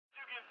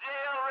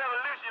jail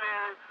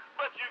revolutionaries,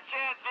 but you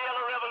can't jail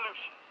a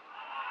revolution.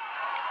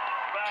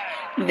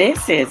 Right.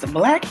 This is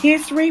Black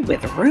History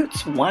with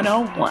Roots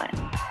 101.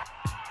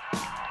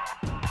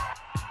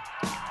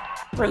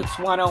 Roots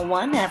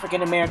 101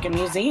 African American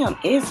Museum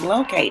is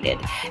located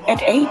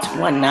at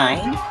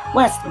 819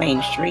 West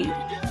Main Street,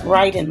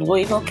 right in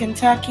Louisville,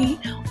 Kentucky,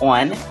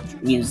 on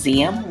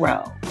Museum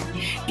Row.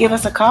 Give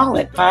us a call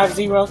at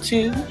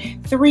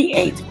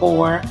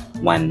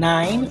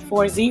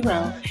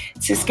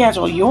 502-384-1940 to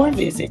schedule your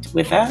visit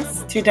with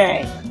us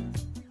today.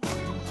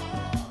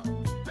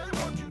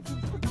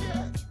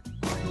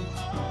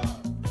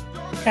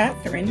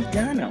 Katherine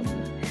Dunham,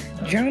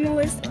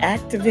 journalist,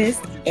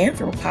 activist,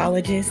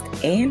 anthropologist,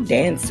 and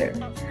dancer.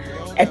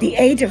 At the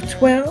age of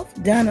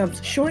 12,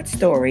 Dunham's short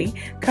story,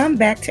 Come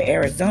Back to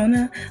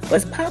Arizona,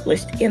 was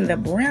published in the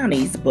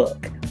Brownies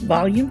book,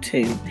 Volume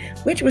 2,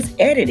 which was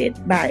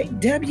edited by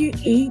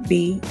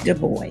W.E.B. Du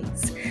Bois.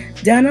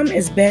 Dunham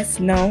is best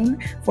known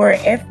for her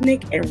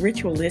ethnic and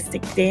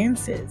ritualistic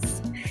dances.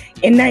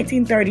 In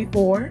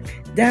 1934,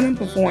 Dunham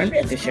performed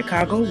at the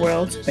Chicago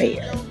World's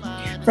Fair.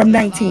 From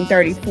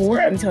 1934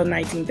 until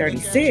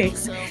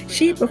 1936,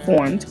 she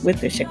performed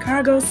with the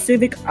Chicago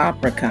Civic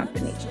Opera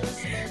Company.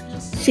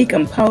 She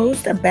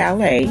composed a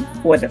ballet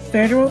for the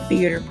Federal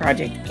Theater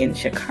Project in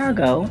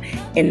Chicago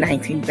in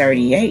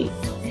 1938.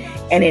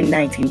 And in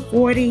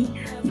 1940,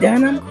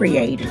 Dunham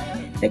created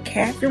the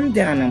Katherine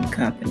Dunham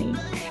Company,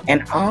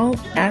 an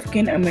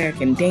all-African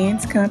American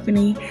dance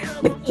company.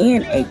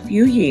 Within a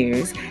few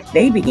years,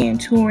 they began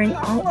touring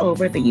all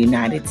over the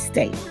United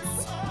States.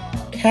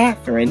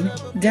 Katherine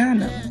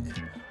Dunham.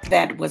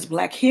 That was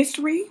Black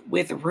History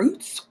with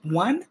Roots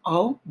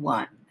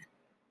 101.